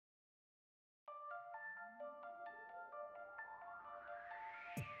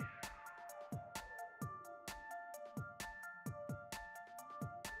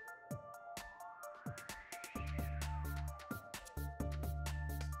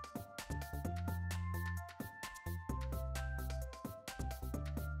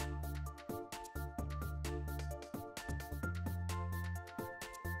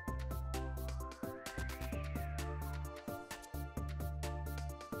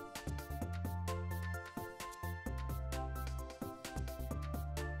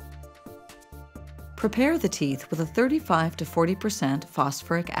Prepare the teeth with a 35 to 40%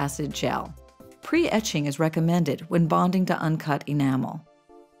 phosphoric acid gel. Pre-etching is recommended when bonding to uncut enamel.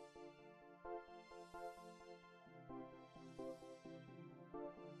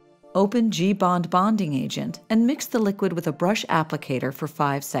 Open G-Bond bonding agent and mix the liquid with a brush applicator for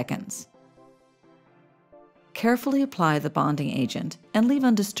 5 seconds. Carefully apply the bonding agent and leave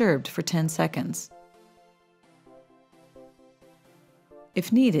undisturbed for 10 seconds.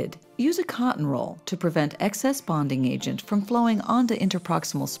 If needed, use a cotton roll to prevent excess bonding agent from flowing onto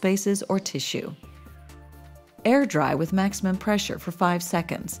interproximal spaces or tissue. Air dry with maximum pressure for 5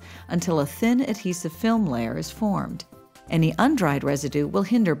 seconds until a thin adhesive film layer is formed. Any undried residue will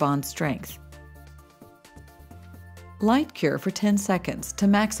hinder bond strength. Light cure for 10 seconds to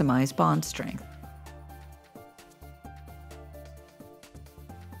maximize bond strength.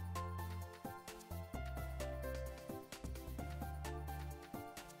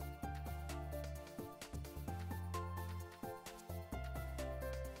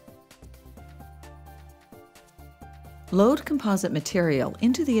 Load composite material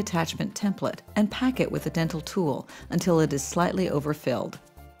into the attachment template and pack it with a dental tool until it is slightly overfilled.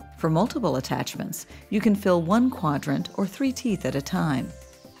 For multiple attachments, you can fill 1 quadrant or 3 teeth at a time.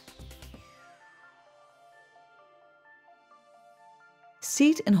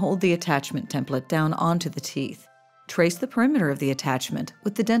 Seat and hold the attachment template down onto the teeth. Trace the perimeter of the attachment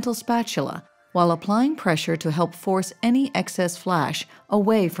with the dental spatula while applying pressure to help force any excess flash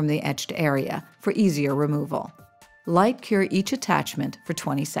away from the etched area for easier removal. Light cure each attachment for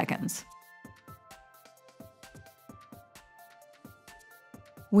 20 seconds.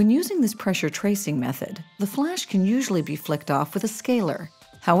 When using this pressure tracing method, the flash can usually be flicked off with a scaler.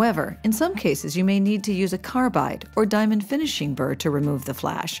 However, in some cases you may need to use a carbide or diamond finishing burr to remove the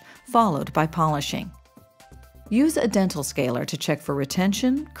flash, followed by polishing. Use a dental scaler to check for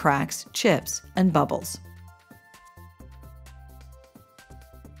retention, cracks, chips, and bubbles.